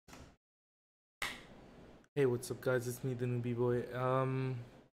Hey, what's up, guys? It's me, the newbie boy.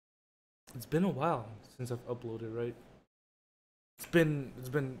 It's been a while since I've uploaded, right? It's been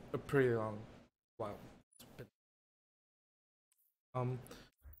a pretty long while. It's been, um,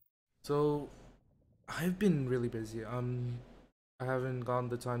 so I've been really busy. I haven't gotten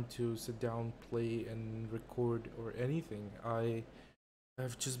the time to sit down, play, and record or anything.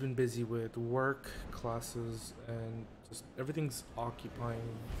 I've just been busy with work, classes, and just everything's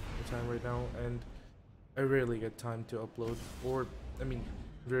occupying the time right now, and I rarely get time to upload, or I mean,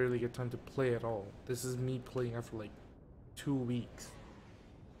 rarely get time to play at all. This is me playing after like 2 weeks.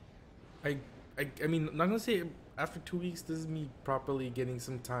 I, I mean, I'm not gonna say after 2 weeks. This is me properly getting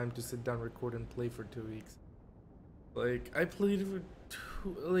some time to sit down, record, and play for 2 weeks. Like I played for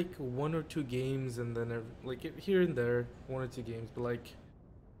like one or two games, and then like here and there, one or two games, but like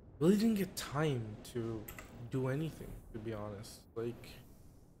really didn't get time to do anything. To be honest, like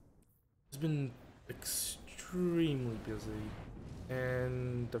it's been extremely busy.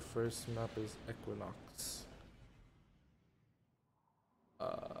 And the first map is Equinox.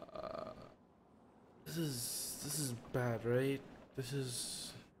 Uh, this is bad, right? This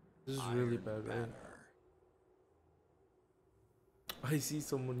is really bad, right? I see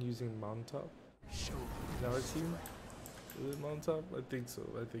someone using Mountaintop. Now I see. Is it Mountaintop? I think so.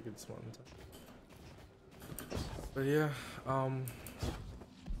 I think it's Mountaintop. But yeah,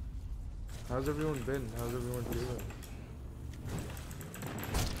 how's everyone been? How's everyone doing?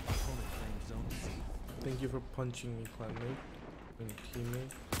 Thank you for punching me, clanmate. I mean,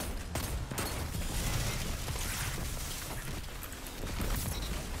 teammate.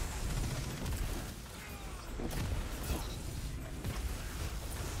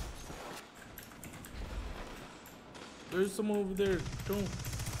 There's someone over there. Don't.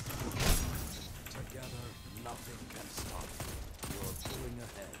 Together, nothing can stop you. You're pulling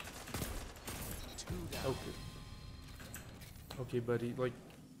ahead. Two down. Okay. Okay, buddy. Like,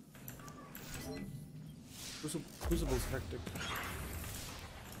 Crucible's hectic.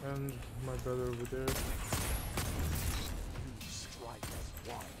 And my brother over there. You strike as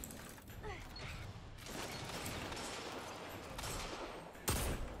one.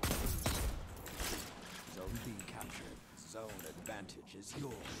 Zone B captured. Zone advantage is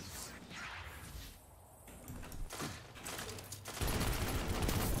yours.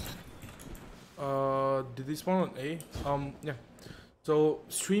 Did they spawn on A? Yeah. So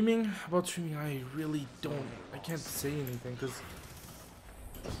about streaming, I really don't. I can't say anything because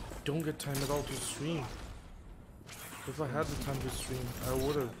I don't get time at all to stream. If I had the time to stream, I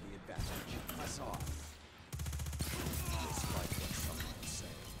would have. The advantage. I saw. Despite what some might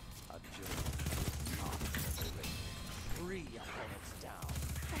say, a journey is not overrated. 3 opponents down.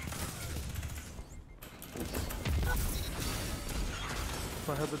 If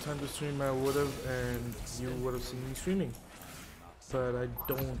I had the time to stream, I would have, and you would have seen me streaming. But I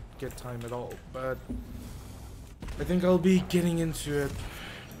don't get time at all. But I think I'll be getting into it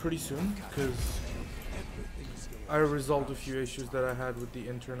pretty soon because I resolved a few issues that I had with the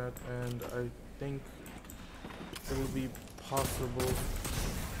internet, and I think it will be possible.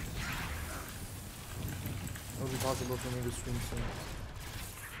 It will be possible for me to stream soon.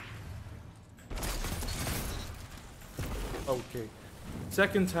 Okay,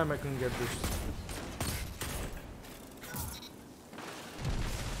 second time I can get this.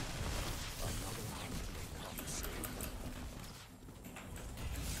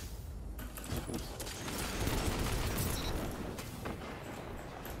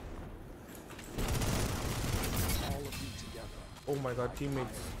 Oh my god,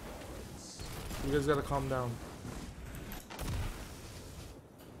 teammates. You guys gotta calm down.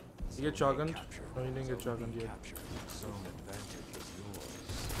 You get shotgunned? No, you didn't get shotgunned yet.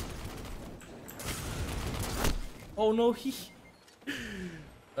 Oh no, he...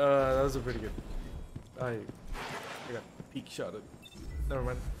 that was a pretty good... I got peek shotted. Never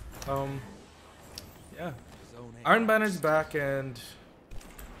mind. Yeah. Iron Banner's back, and...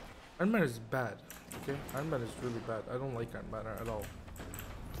 Iron Banner's bad. Okay, Iron Banner is really bad. I don't like Iron Banner at all.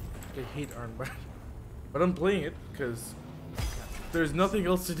 I hate Iron Banner. But I'm playing it because there's nothing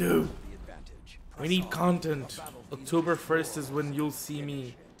else to do. We need content. October 1st is when you'll see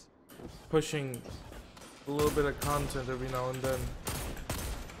me pushing a little bit of content every now and then.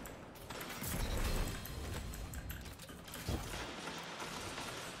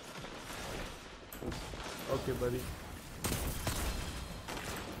 Okay, buddy.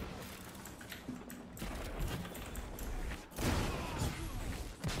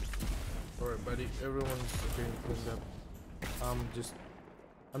 Alright, buddy. Everyone's getting cleaned up.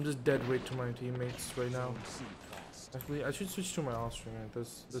 I'm just dead weight to my teammates right now. Actually, I should switch to my Austrian.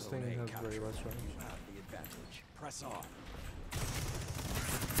 This thing has very less range. You have the advantage. Press on.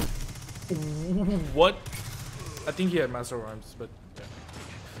 What? I think he had Master Rhymes, but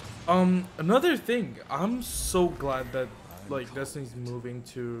yeah. Another thing, I'm so glad that like Destiny's moving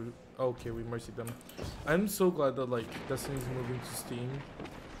to. Okay, we mercy them. I'm so glad that like Destiny's moving to Steam.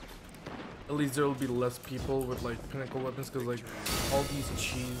 At least there will be less people with like pinnacle weapons, because like all these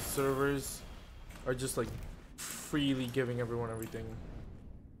cheese servers are just like freely giving everyone everything.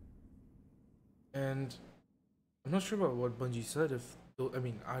 And I'm not sure about what Bungie said. If I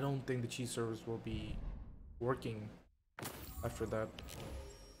mean, I don't think the cheese servers will be working after that.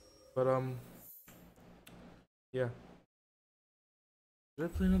 But yeah. Should I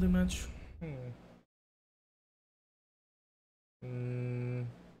play another match? I'm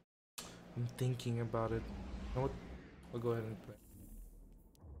thinking about it. You know what? I'll go ahead and play.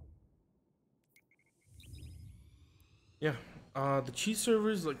 Yeah. The cheese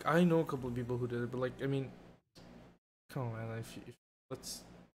servers, like I know a couple of people who did it, but like I mean, come on, man. If let's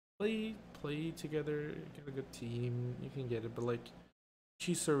play together, get a good team, you can get it. But like,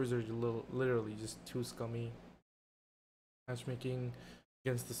 cheese servers are literally just too scummy. Matchmaking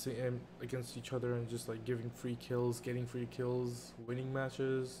against the same against each other and just like giving free kills, getting free kills, winning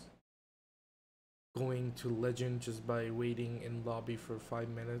matches, going to legend just by waiting in lobby for 5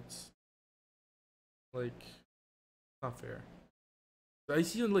 minutes. Like, not fair. I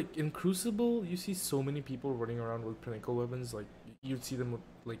see like in Crucible, you see so many people running around with pinnacle weapons. Like you'd see them with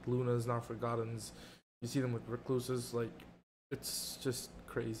like Lunas, Not Forgottens. You see them with Recluses. Like it's just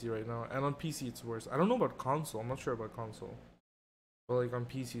crazy right now. And on PC, it's worse. I don't know about console. I'm not sure about console. But like on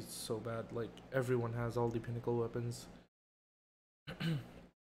PC, it's so bad. Like everyone has all the pinnacle weapons.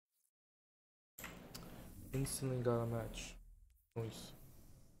 Instantly got a match. Nice.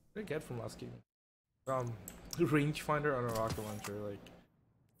 What did I get from last game? Rangefinder on a rocket launcher. Like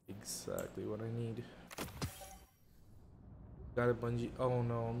exactly what I need. Got a Bungie. Oh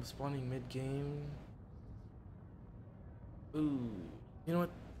no, I'm spawning mid game. Ooh, you know what?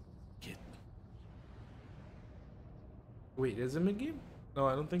 Get. Wait, is it mid game? No,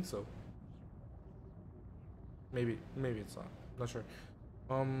 I don't think so. Maybe it's not. Not sure.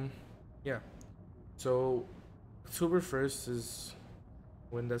 Yeah. So October 1st is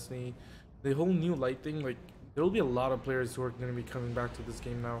when Destiny, the whole new light thing. Like there will be a lot of players who are going to be coming back to this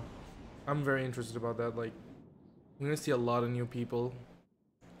game now. I'm very interested about that. Like I'm gonna see a lot of new people.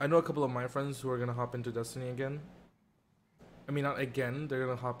 I know a couple of my friends who are gonna hop into Destiny again. I mean, not again. They're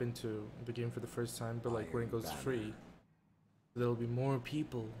gonna hop into the game for the first time, but like when it goes free, there'll be more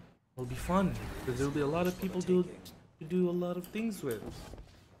people. It'll be fun because there'll be a lot of people to do a lot of things with.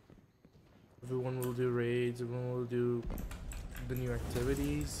 Everyone will do raids. Everyone will do the new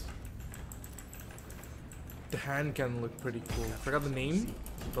activities. The hand can look pretty cool. I forgot the name,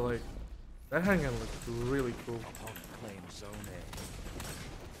 but like that hand can look really cool. Opponent claims zone A.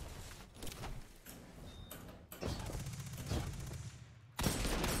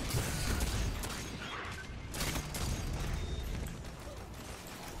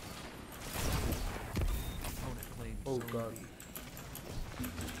 Oh god.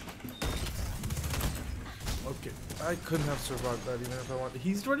 Okay, I couldn't have survived that even if I wanted.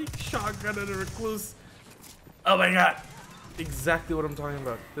 He's running shotgun at a recluse. Oh my god. Exactly what I'm talking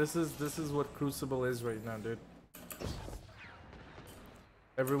about. This is what Crucible is right now, dude.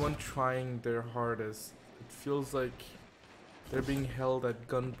 Everyone trying their hardest. It feels like they're being held at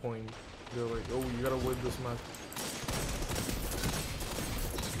gunpoint. They're like, oh, you gotta win this match.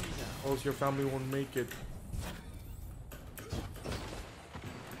 Or else your family won't make it.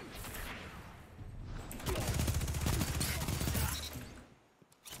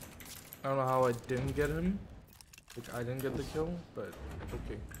 I don't know how I didn't get him. Like, I didn't get the kill, but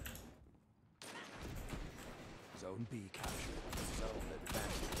okay. Zone B captured. Zone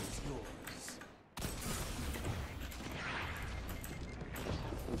advantage is yours.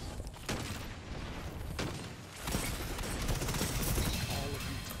 All of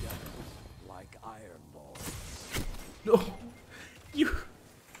you together, like iron balls. No, you.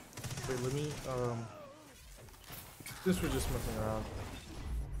 Wait, let me. Since we're just messing around.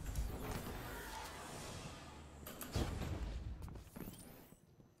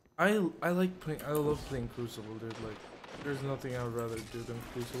 I like playing. I love playing Crucible, dude. Like, there's nothing I would rather do than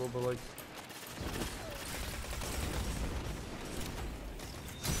Crucible. But like,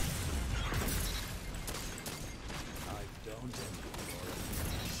 I don't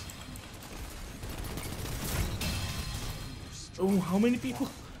oh, how many people?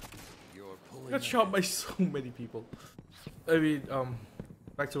 You're I pulling got shot by so many people. I mean,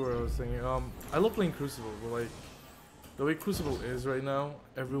 back to where I was saying. I love playing Crucible, but like, The way Crucible is right now,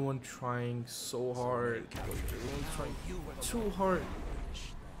 everyone trying so hard. Like, everyone's trying too hard.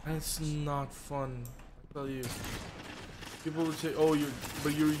 And it's not fun. I tell you. People would say, "Oh,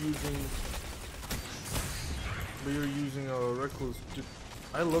 but you're using a recluse." Dude,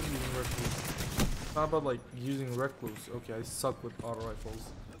 I love using recluse. It's not about like using recluse. Okay, I suck with auto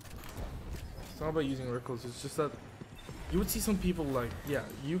rifles. It's not about using recluse. It's just that you would see some people like, yeah,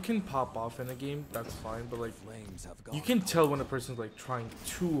 you can pop off in a game, that's fine, but like, you can tell when a person's like trying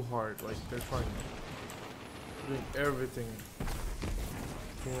too hard, like they're trying, doing everything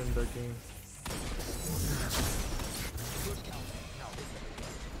to win that game.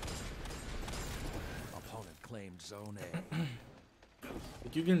 Opponent claimed zone A.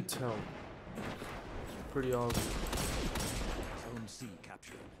 Like you can tell. It's pretty obvious. Zone C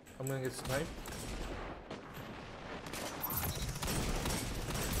captured. I'm gonna get sniped.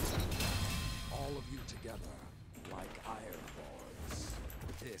 All of you together, like iron boys.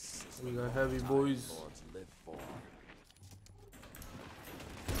 This is We the got heavy moment boys. Iron Lords live for.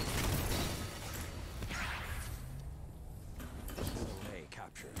 Zone A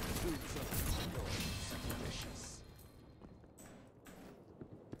captured. Boots of vicious.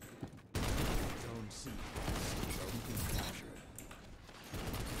 Zone C. Zone B captured.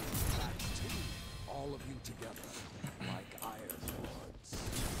 Batch 2. All of you together, like iron lords.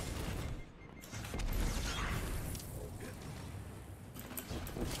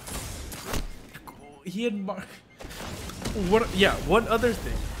 He had mark. What? Yeah. One other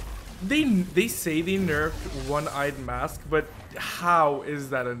thing. They say they nerfed one-eyed mask, but how is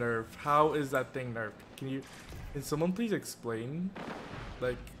that a nerf? How is that thing nerfed? Can someone please explain?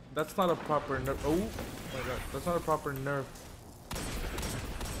 Like, that's not a proper nerf. Oh my god, that's not a proper nerf.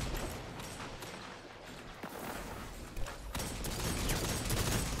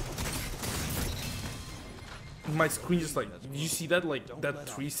 My screen just like, you see that, like that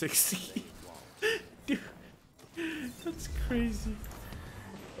 360? Dude, that's crazy.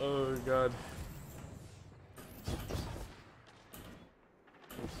 Oh god.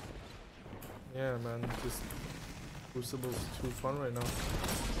 Yeah, man, just Crucible's too fun right now.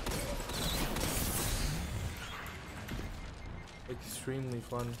 Extremely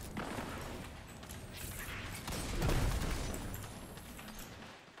fun.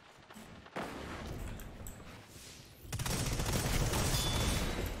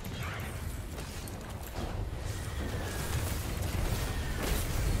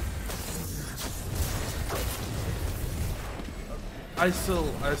 I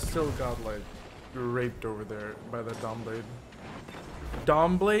still got like raped over there by the Domblade.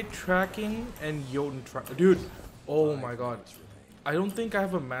 Domblade tracking and Jotun track, dude. Oh my god. I don't think I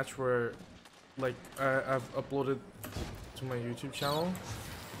have a match where, like, I've uploaded to my YouTube channel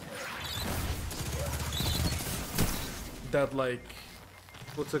that, like,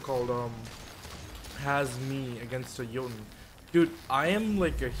 what's it called, has me against a Jotun. Dude, I am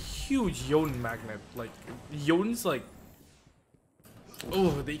like a huge Jotun magnet. Like, Jotun's like,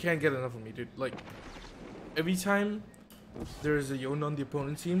 oh, they can't get enough of me, dude. Like, every time there's a Jotun on the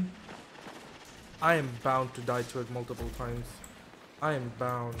opponent team, I am bound to die to it multiple times. I am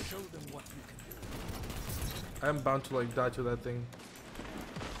bound. Show them what you can do. I am bound to like die to that thing.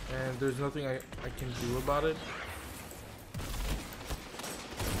 And there's nothing I can do about it.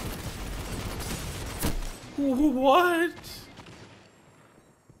 What?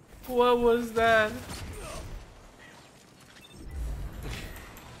 What was that?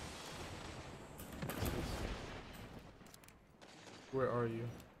 Where are you?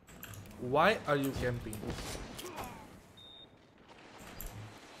 Why are you camping?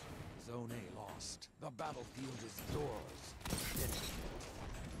 Zone A lost. The battlefield is yours.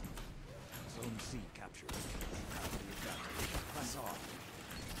 Zone C captured. Have the advantage. Press on.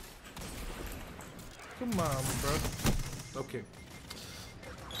 Come on, bro. Okay.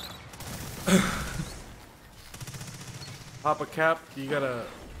 Pop a cap. You gotta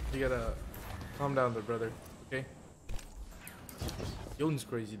calm down there, brother. Okay. Jotun's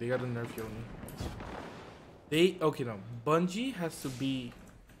crazy. They gotta nerf Jotun. Okay, no. Bungie has to be.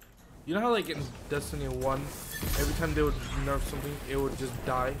 You know how like in Destiny 1, every time they would nerf something, it would just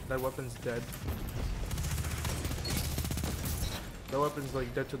die. That weapon's dead. That weapon's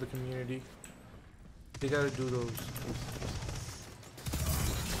like dead to the community. They gotta do those.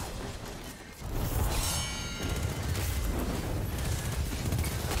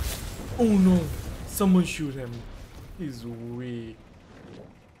 Oh no! Someone shoot him. He's weak.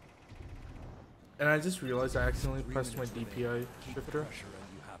 And I just realized I accidentally pressed my DPI shifter.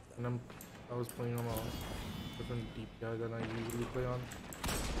 And I was playing on a different DPI than I usually play on.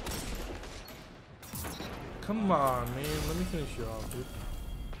 Come on, man. Let me finish you off, dude.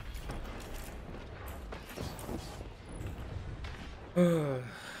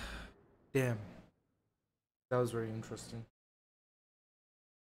 Damn. That was very interesting.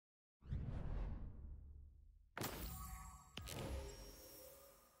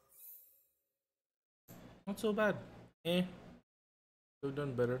 Not so bad. Eh. Could have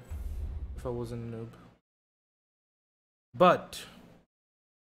done better if I wasn't a noob. But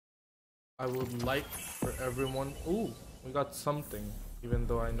I would like for everyone. Ooh, we got something. Even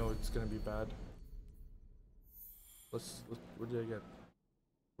though I know it's gonna be bad. What did I get?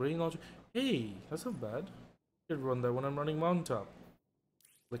 Rain launcher. Hey, that's not bad. I could run that when I'm running mountaintop.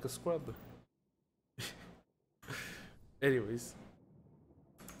 Like a scrub. Anyways.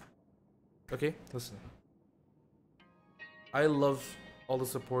 Okay, listen. I love all the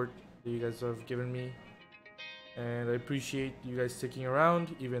support that you guys have given me. And I appreciate you guys sticking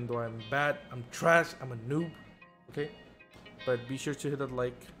around, even though I'm bad, I'm trash, I'm a noob. Okay? But be sure to hit that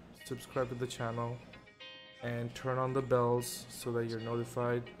like, subscribe to the channel, and turn on the bells so that you're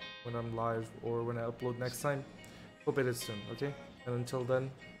notified when I'm live or when I upload next time. Hope it is soon, okay? And until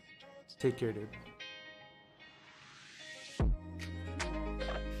then, take care, dude.